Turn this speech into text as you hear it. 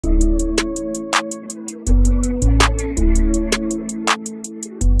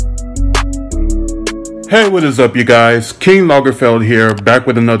Hey, what is up, you guys? King Lagerfeld here, back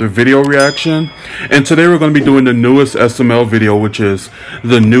with another video reaction. And today we're going to be doing the newest SML video, which is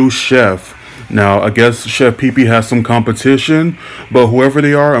the new chef. Now, I guess Chef Pee has some competition, but whoever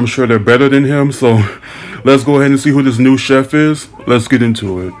they are, I'm sure they're better than him. So let's go ahead and see who this new chef is. Let's get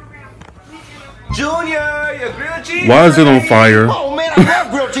into it. Junior, your grilled cheese. Why is it on fire? Oh man, I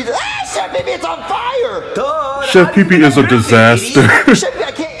love grilled cheese. Chef Pee, it's on fire. Duh, Chef Pee is a disaster. Chef Pee,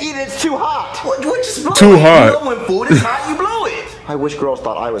 I can't eat it. It's too hot. What just blow Too it? hot. You know when food is hot, you blow it. I wish girls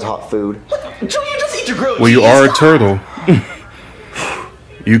thought I was hot food. Junior, just eat your grilled cheese. Well, you are a turtle.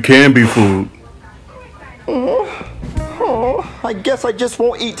 You can be food. Oh, I guess I just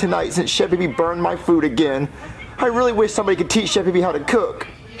won't eat tonight since Chef Pee burned my food again. I really wish somebody could teach Chef Pee how to cook.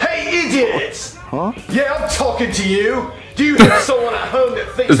 Hey, idiots! Huh? Yeah, I'm talking to you. Do you have someone at home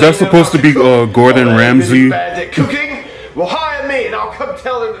that thinks Is that they know supposed how to be cook? Gordon Or they're Ramsay? really bad at cooking? Well, hire me and I'll come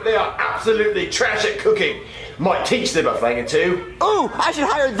tell them that they are absolutely trash at cooking. Might teach them a thing or two. Ooh, I should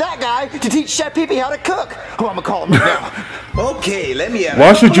hire that guy to teach Chef Pee how to cook. Oh, I'm gonna call him right now. Okay, let me have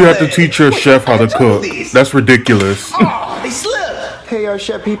Why it. should you have to Wait, teach your chef how to I told cook? these. That's ridiculous. Oh, they slipped. Hey,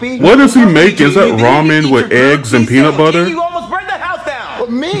 Chef Pee. What does he make? Is that ramen with eggs and peanut butter? You almost burned the house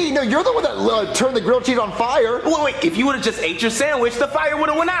down. Me? No, you're the one that turned the grilled cheese on fire. Wait, if you would have just ate your sandwich, the fire would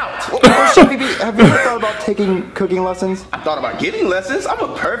have went out. Chef Pee, have you ever thought about taking cooking lessons? I thought about giving lessons. I'm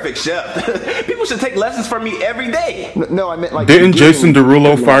a perfect chef. People should take lessons from me every day. No, I meant like. Didn't giving Jason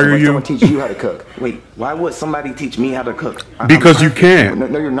Derulo cooking fire lessons, you? like someone teach you how to cook. Wait, why would somebody teach me how to cook? Because you can't.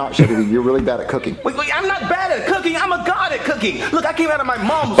 No, you're not, Chef Pee. You're really bad at cooking. Wait, I'm not bad at cooking. I'm a god at cooking. Look, I came out of my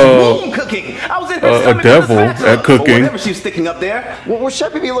mom's womb cooking. I was in her a stomach with devil spatula, at cooking. or whatever she was sticking up there. Well,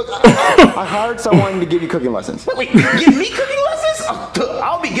 Chef Pee, look, I hired someone to give you cooking lessons. Wait, give me cooking lessons? Oh, duh,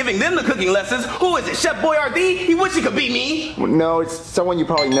 I'll be giving them the cooking lessons. Who is it, Chef Boyardee? He wish he could be me. Well, no, it's someone you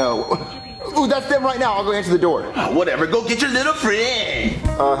probably know. Ooh, that's them right now. I'll go answer the door. Oh, whatever, go get your little friend.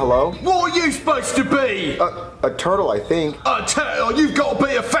 Hello? What are you supposed to be? A turtle, I think. A turtle? You've got to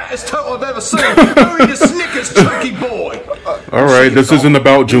be the fattest turtle I've ever seen. Only the Snickers chunky boy. Alright, this isn't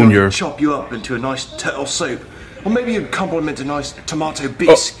about Junior. Chop you up into a nice turtle soup. Or maybe you'd compliment a nice tomato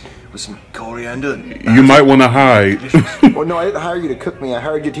bisque with some coriander. You might want to hide. Well, no, I didn't hire you to cook me. I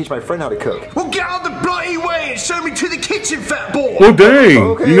hired you to teach my friend how to cook. Well, get out of the bloody way and show me to the kitchen, fat boy. Well, dang.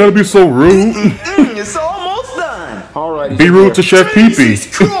 Okay. You gotta be so rude. It's almost done. All right. Be rude to Chef Pee.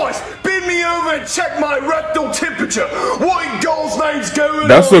 Jesus Christ! Bend me over and check my rectal temperature. What in God's name's going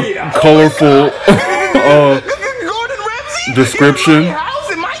That's on a here? colorful Gordon Ramsay? description. In my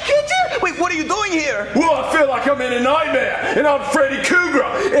house, in my kitchen? Wait, what are you doing here? Well, I feel like I'm in a nightmare, and I'm Freddy Krueger,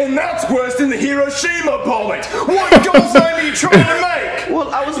 and that's worse than the Hiroshima bombing. What in God's name are you trying to make?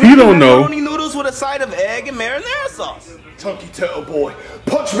 Well, I was He don't know. macaroni noodles with a side of egg and marinara sauce. Tunky Turtle Boy,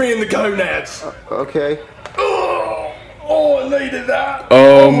 punch me in the gonads. Okay. Oh, I needed that.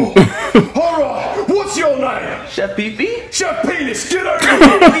 Alright, what's your name? Chef Pee? Chef Penis, get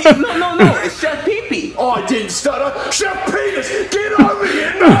over here. No, it's Chef Pee. I didn't stutter. Chef Penis, get over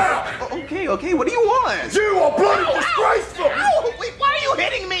here now. Okay, what do you want? You are bloody disgraceful. Ow, wait, why are you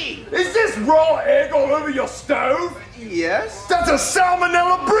hitting me? Is this raw egg all over your stove? Yes? That's a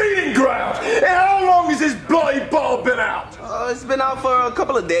salmonella breeding ground. And how long has this bloody bottle been out? It's been out for a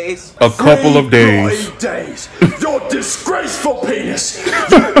couple of days. A couple of days. 3 days. You're disgraceful, Penis.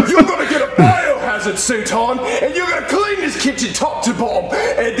 You're gonna get a biohazard suit on, and you're gonna clean this kitchen top to bottom,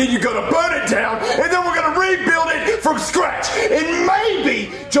 and then you're gonna burn it down, and then we're gonna rebuild it from scratch. And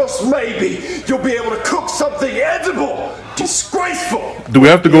maybe, just maybe, you'll be able to cook something edible. Disgraceful. Do we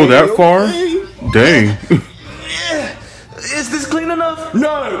have to go that far? Dang. Is this clean enough?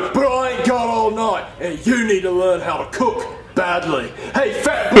 No, but I ain't got all night, and you need to learn how to cook badly. Hey,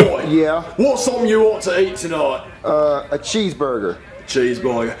 fat boy. Yeah? What's something you want to eat tonight? A cheeseburger.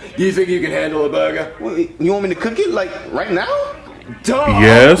 Cheeseburger. You think you can handle a burger? Wait, you want me to cook it, like, right now? Duh!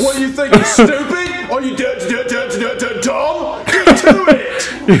 Yes. What, you think you're stupid? Are you dumb? Get to it!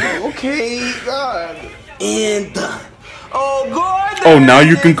 Okay, and done. Oh, Gordon! Oh, now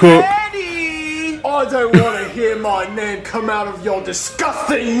you can cook. Ready. I don't want to hear my name come out of your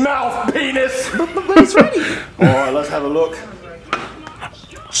disgusting mouth, Penis! But it's ready. Alright, let's have a look.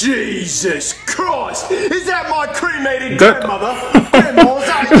 Jesus Christ! Is that my cremated grandmother? Grandma, is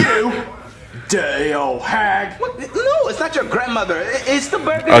that you? Dirty old hag. What? No, it's not your grandmother. It's the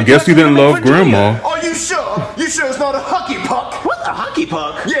burger. I guess you didn't love Grandma. Are you sure? You sure it's not a hockey puck? What, a hockey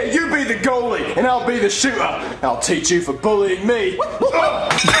puck? Yeah, you be the goalie, and I'll be the shooter. I'll teach you for bullying me. Wait, why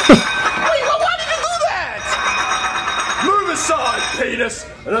did you do that? Move aside, penis,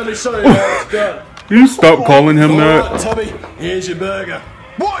 and let me show you how it's done. You stop calling him All right, that. Tubby, here's your burger.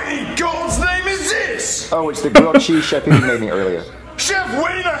 What in God's name is this? Oh, it's the grilled cheese Chef Pee Pee made me earlier. Chef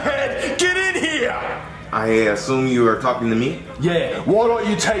Wienerhead, get in here! I assume you are talking to me? Yeah, why don't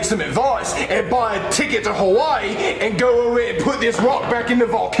you take some advice and buy a ticket to Hawaii and go over and put this rock back in the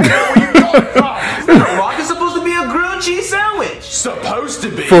volcano where you got it from? The rock is supposed to be a grilled cheese sandwich. Supposed to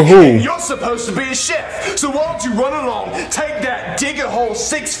be. For who? And you're supposed to be a chef. So why don't you run along, take that, dig a hole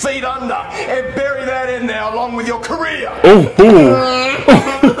 6 feet under, and bury that in there along with your career. Oh.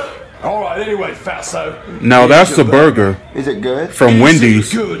 Alright, anyway, Fatso. Now that's a burger Is it good? from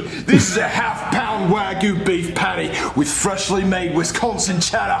Wendy's. Good. This is a half-pound Wagyu beef patty with freshly made Wisconsin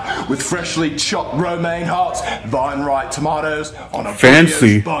cheddar, with freshly chopped romaine hearts, vine-ripe tomatoes on a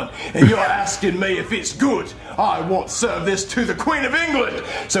Fancy brioche bun. And you're asking me if it's good. I won't serve this to the Queen of England.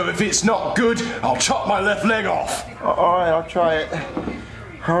 So if it's not good, I'll chop my left leg off. Alright, I'll try it.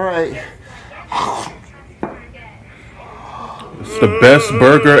 Alright. It's the best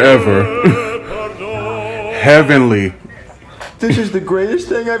burger ever. Heavenly. This is the greatest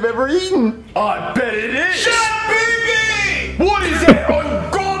thing I've ever eaten. I bet it is. Chef Pee Pee! What is that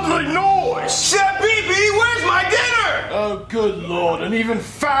ungodly noise? Chef Pee Pee, where's my dinner? Oh, good Lord, an even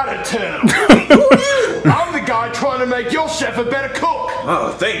fatter turtle. I'm the guy trying to make your chef a better cook.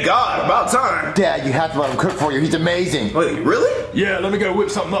 Oh, thank God. About time. Dad, you have to let him cook for you. He's amazing. Wait, really? Yeah, let me go whip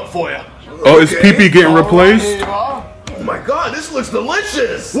something up for you. Oh, is Pee Pee getting replaced? Here you are. Oh my God, this looks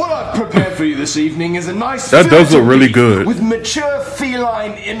delicious. What I've prepared for you this evening is a nice That does look really beef good. with mature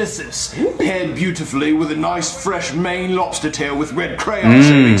feline emesis, paired beautifully with a nice fresh Maine lobster tail with red crayon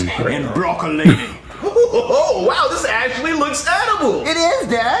shavings and broccolini. Oh, wow, this actually looks edible. It is,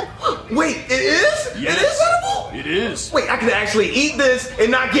 Dad. Wait, it is? Yes. It is edible? It is. Wait, I can actually eat this and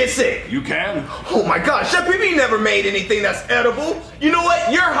not get sick. You can. Oh my God, Chef Pee Pee never made anything that's edible. You know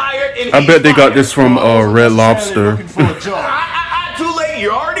what? You're hired and I he's bet they got fired. this from Red Lobster. Looking for a job. Too late, you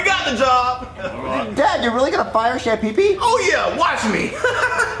already got the job. Dad, you're really gonna fire Chef Pee Pee? Oh yeah, watch me.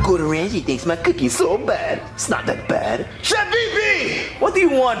 Gordon Ramsay thinks my cookie's so bad. It's not that bad. Chef Pee Pee! What do you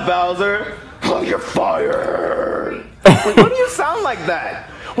want, Bowser? Oh, you're fired. Wait, why do you sound like that?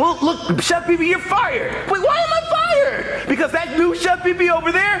 Well, look, Chef Pee Pee, you're fired. Wait, why am I fired? Because that new Chef Pee Pee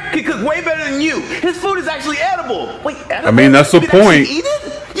over there can cook way better than you. His food is actually edible. Wait, edible? I mean, that's the He can actually point. Eat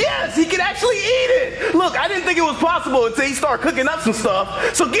it? Yes, he can actually eat it. Look, I didn't think it was possible until he started cooking up some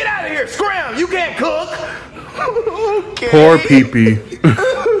stuff. So get out of here, scram. You can't cook. Okay. Poor Pee Pee.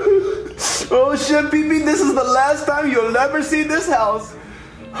 Oh, Chef Pee Pee, this is the last time you'll ever see this house.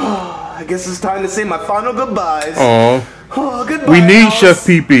 I guess it's time to say my final goodbyes. Aw. Oh, goodbye, We need house. Chef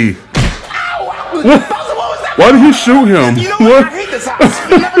Pee Pee. Ow! Bowser, what was that? Why did you shoot him? You know what? I hate this house.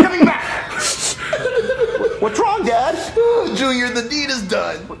 You're never coming back. What's wrong, Dad? Junior, the deed is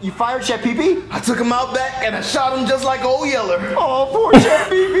done. You fired Chef Pee Pee? I took him out back and I shot him just like old Yeller. Oh, poor Chef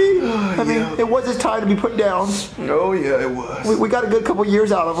Pee Pee. I mean, it was his time to be put down. Oh, yeah, it was. We got a good couple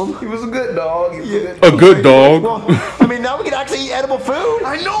years out of him. He was a good dog. A good dog. Well, I mean, now we can actually eat edible food.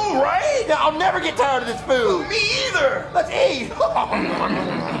 I know, right? Yeah, I'll never get tired of this food. Me either. Let's eat.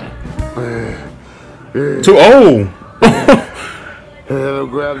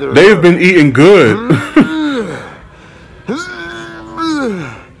 They've been eating good.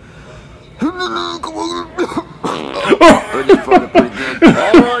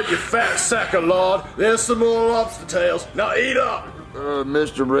 Alright, you fat sack of lard. There's some more lobster tails. Now eat up.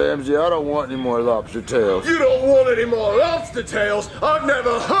 Mr. Ramsey, I don't want any more lobster tails. You don't want any more lobster tails? I've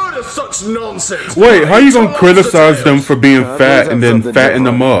never heard of such nonsense. Wait, how you gonna Lobster criticize tails. them for being fat and then fatten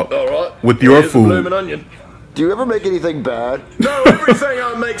them up Alright. with your Here's a bloomin' food? onion. Do you ever make anything bad? No, everything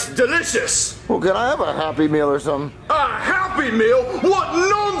I make's delicious. Well, can I have a Happy Meal or something? A Happy Meal? What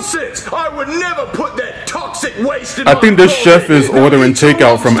nonsense! I would never put that toxic waste in my I think this body. chef is Now ordering eat your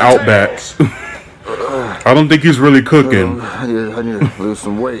takeout from lobster Outback. tails. I don't think he's really cooking. I need to lose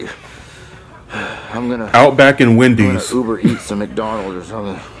some weight. I'm gonna Outback and Wendy's. Uber eat some McDonald's or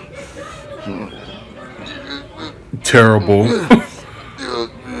something. Terrible.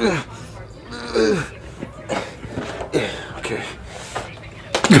 Okay.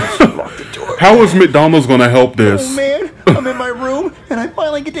 How is McDonald's gonna help this? Oh, man, I'm in my room, and I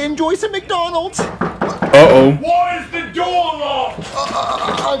finally get to enjoy some McDonald's. Uh-oh. Why is the door locked?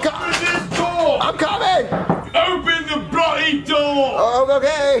 Open this door! I'm coming. Open the bloody door! Oh,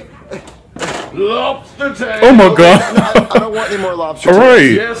 okay. Lobster tail! Oh my god. I don't want any more lobster All tails.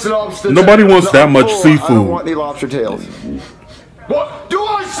 right. Yes, lobster Nobody tail. wants that much Oh, I don't want seafood. any lobster tails. What? Do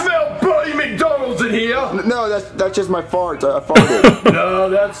I smell bloody McDonald's in here? No, that's just my farts. I farted. No,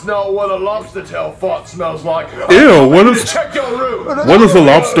 that's not what a lobster tail fart smells like. Ew, what is Check your room. what does a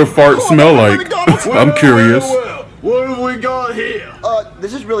lobster fart smell like? I'm curious. Well. What have we got here?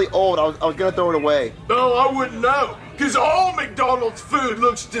 This is really old. I was gonna throw it away. No, I wouldn't know. Because all McDonald's food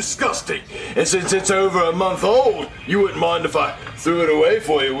looks disgusting. And since it's over a month old, you wouldn't mind if I threw it away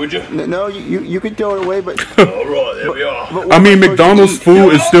for you, would you? No, you can throw it away, but... Alright, there we are. I mean, McDonald's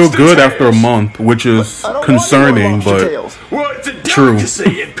food is still good after a month, which is concerning, but Well, it's a true.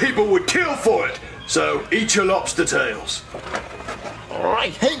 delicacy and people would kill for it. So, eat your lobster tails. I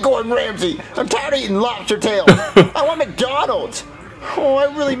hate Gordon Ramsay. I'm tired of eating lobster tails. I want McDonald's. Oh, I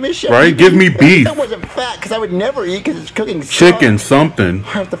really miss Chef Right? Pee-Pee. Give me beef. That wasn't fat, because I would never eat because it's cooking chicken, something. I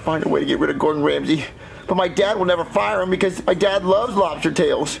have to find a way to get rid of Gordon Ramsay. But my dad will never fire him because my dad loves lobster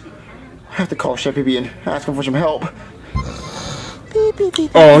tails. I have to call Chef Pee-Pee and ask him for some help.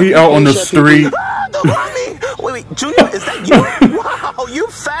 Oh, he out on the Chef street. Pee-Pee. Don't mind me. Wait, Junior, is that you? Wow, you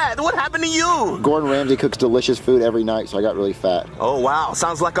fat. What happened to you? Gordon Ramsay cooks delicious food every night, so I got really fat. Oh, wow.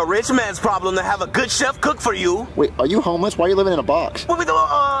 Sounds like a rich man's problem to have a good chef cook for you. Wait, are you homeless? Why are you living in a box? Wait,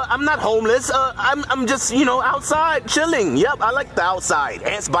 I'm not homeless. I'm just, outside chilling. Yep, I like the outside.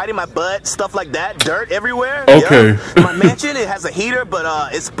 Ants biting my butt, stuff like that. Dirt everywhere. Okay. Yep. My mansion, it has a heater,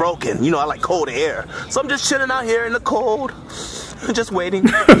 but it's broken. I like cold air. So I'm just chilling out here in the cold. Just waiting.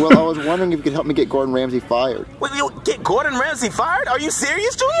 Well, I was wondering if you could help me get Gordon Ramsay fired. Wait, you get Gordon Ramsay fired? Are you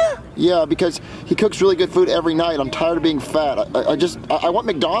serious, Junior? Yeah, because he cooks really good food every night. I'm tired of being fat. I want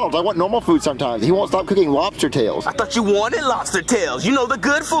McDonald's. I want normal food sometimes. He won't stop cooking lobster tails. I thought you wanted lobster tails. The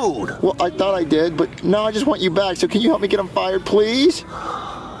good food. Well, I thought I did, but now I just want you back. So can you help me get him fired, please?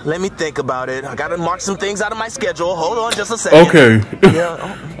 Let me think about it. I gotta mark some things out of my schedule. Hold on just a second. Okay.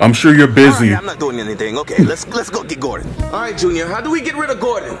 Yeah. I'm sure you're busy. Right, I'm not doing anything. Okay, let's go get Gordon. All right, Junior, how do we get rid of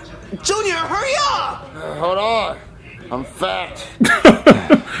Gordon? Junior, hurry up! Hold on. I'm fat.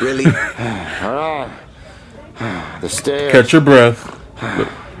 Really? Hold on. The stairs. Catch your breath.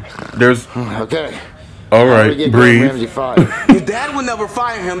 There's... Okay. All How do we right, get Gordon breathe. Ramsay fired? Your dad would never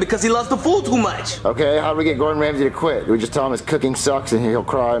fire him because he loves the food too much. Okay, how do we get Gordon Ramsay to quit? Do we just tell him his cooking sucks and he'll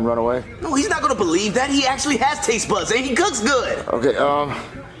cry and run away? No, he's not gonna believe that. He actually has taste buds and he cooks good. Okay,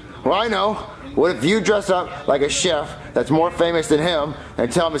 well, I know. What if you dress up like a chef that's more famous than him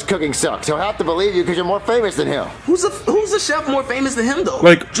and tell him his cooking sucks? He'll have to believe you because you're more famous than him. Who's a chef more famous than him, though?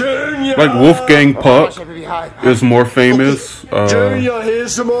 Like Wolfgang Puck is more famous. Junior,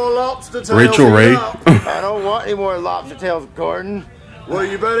 here's some more lobster tails. Rachel Ray. I don't want any more lobster tails, Gordon. Well,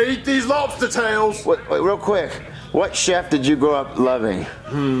 you better eat these lobster tails. Wait, real quick. What chef did you grow up loving?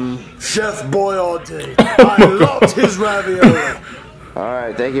 Chef Boyardee. I loved his ravioli.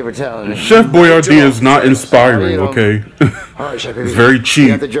 Alright, thank you for telling me. Chef Boyardee is not inspiring, okay? Alright, Chef Pee-Pee. It's very You cheap.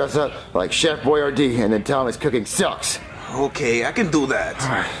 have to dress up like Chef Boyardee and then tell him his cooking sucks. Okay, I can do that.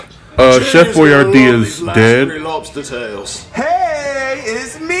 Chef Boyardee is dead. Lobster tails. Hey,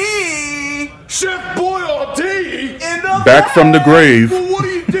 it's me! Chef Boyardee? In the Back from the grave. Well, what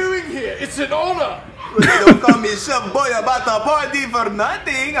are you doing here? It's an honor. They don't call me Chef Boy about the party for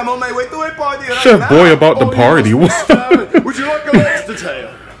nothing. I'm on my way to a party right Chef now. Boy about the party. Would you like a lobster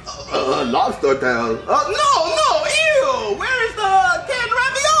tail? Lobster tail? No, ew! Where's the canned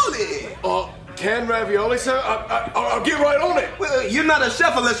ravioli? Canned ravioli, sir? I'll get right on it. Well, you're not a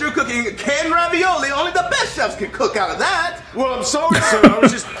chef unless you're cooking canned ravioli. Only the best chefs can cook out of that. Well, I'm sorry, sir. I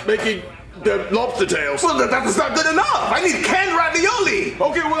was just making the lobster tails. Well, that's not good enough. I need canned ravioli.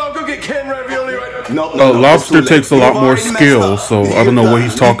 Okay, well, I'll go get canned ravioli right now. No, Lobster takes a lot more skill, so I don't know what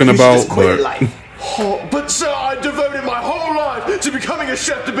he's talking about, but... Oh, but sir, I devoted my whole life to becoming a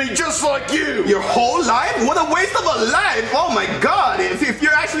chef to be just like you. Your whole life? What a waste of a life. Oh my God. If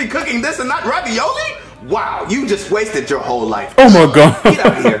you're actually cooking this and not ravioli? Wow, you just wasted your whole life. Oh my God. Get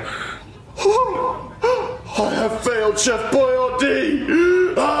out of here. I have failed, Chef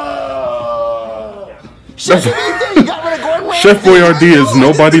Boyardee. Chef Boyardee, you got rid of Gordon Ramsay. Chef Boyardee is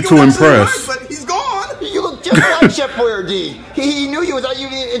nobody to impress. But he's gone. You look just like Chef Boyardee. He knew you without you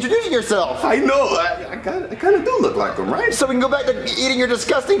even introducing yourself. I know. I kind of do look like him, right? So we can go back to eating your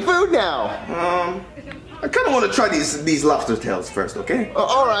disgusting food now. I kind of want to try these lobster tails first, okay?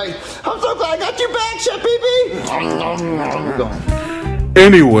 All right. I'm so glad I got you back, Chef Pee-Pee.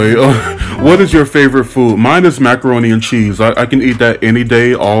 Anyway, what is your favorite food? Mine is macaroni and cheese. I can eat that any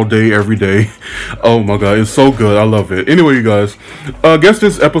day, all day, every day. Oh my God, it's so good. I love it. Anyway, you guys, I guess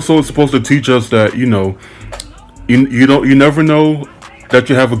this episode is supposed to teach us that, you never know that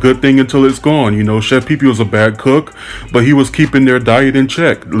you have a good thing until it's gone. Chef Pee-Pee was a bad cook, but he was keeping their diet in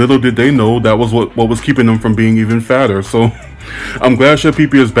check. Little did they know that was what was keeping them from being even fatter. So I'm glad Chef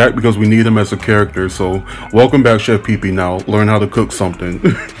Pee-Pee is back because we need him as a character. So welcome back, Chef Pee-Pee. Now learn how to cook something.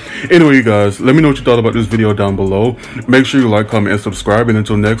 Anyway, you guys, let me know what you thought about this video down below. Make sure you like, comment, and subscribe. And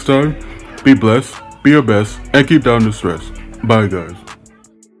until next time, be blessed. be your best, and keep down the stress. Bye, guys.